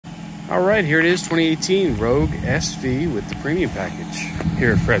All right, here it is, 2018 Rogue SV with the premium package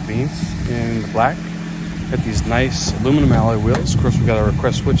here at Fred Beans in the black. Got these nice aluminum alloy wheels. Of course, we got our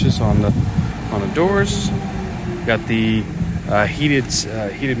request switches on the doors. Got the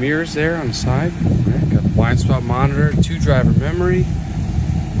heated mirrors there on the side. Right, got the blind spot monitor, 2 driver memory.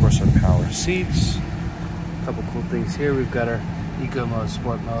 Of course, our power seats. A couple cool things here. We've got our Eco mode,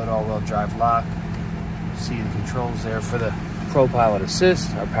 Sport mode, all-wheel drive lock. See the controls there for the Pro Pilot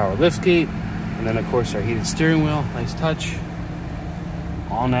Assist, our power liftgate, and then of course our heated steering wheel. Nice touch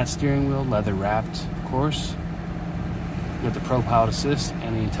on that steering wheel, leather wrapped, of course. We got the Pro Pilot Assist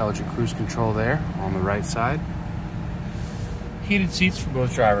and the intelligent cruise control there on the right side. Heated seats for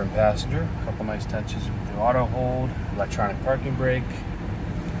both driver and passenger. A couple nice touches with the auto hold, electronic parking brake.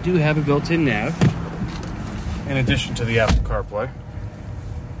 Do have a built-in nav, in addition to the Apple CarPlay.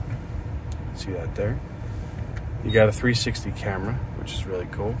 See that there? You got a 360 camera, which is really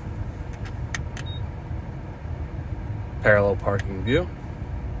cool. Parallel parking view.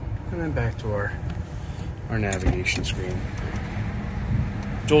 And then back to our navigation screen.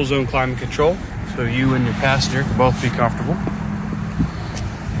 Dual zone climate control, so you and your passenger can both be comfortable.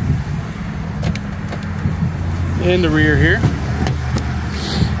 In the rear here,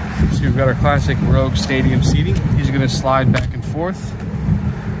 so you've got our classic Rogue Stadium seating. These are going to slide back and forth.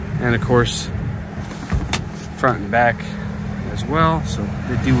 And of course, front and back as well, so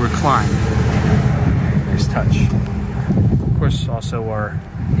they do recline. Nice touch. Of course, also our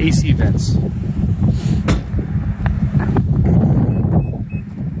AC vents.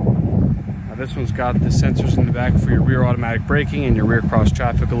 Now this one's got the sensors in the back for your rear automatic braking and your rear cross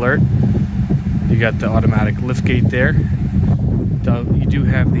traffic alert. You got the automatic liftgate there. You do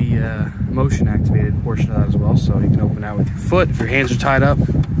have the motion activated portion of that as well, so you can open that with your foot if your hands are tied up.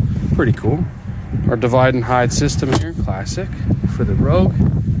 Pretty cool. Our divide and hide system here, classic for the Rogue.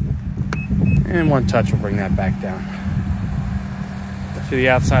 And one touch will bring that back down. So the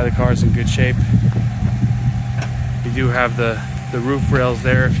outside of the car is in good shape. You do have the roof rails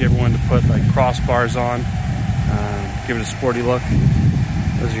there if you ever wanted to put like crossbars on, give it a sporty look.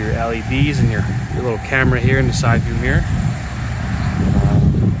 Those are your LEDs and your little camera here in the side view mirror.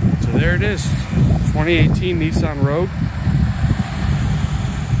 So there it is, 2018 Nissan Rogue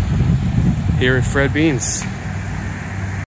here at Fred Beans.